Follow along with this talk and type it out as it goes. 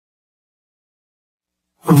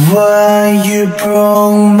Why you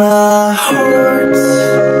broke my heart?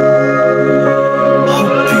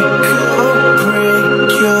 Hope you could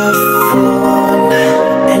break your phone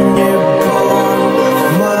and your bone.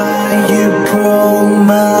 Why you broke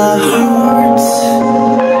my heart?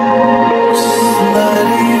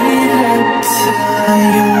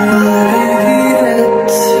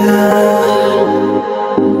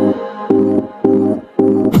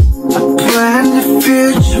 I planned the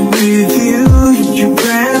future with you. You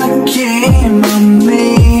ran a game on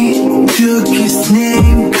me. Took his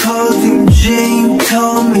name, called him Jane.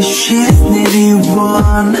 Told me she's nearly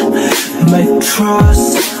one. My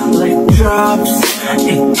trust, like drops,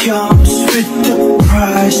 it comes with the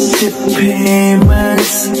price. The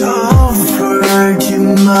payment's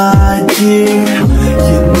overdue, my dear.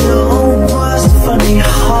 You know what's funny,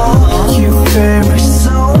 how you very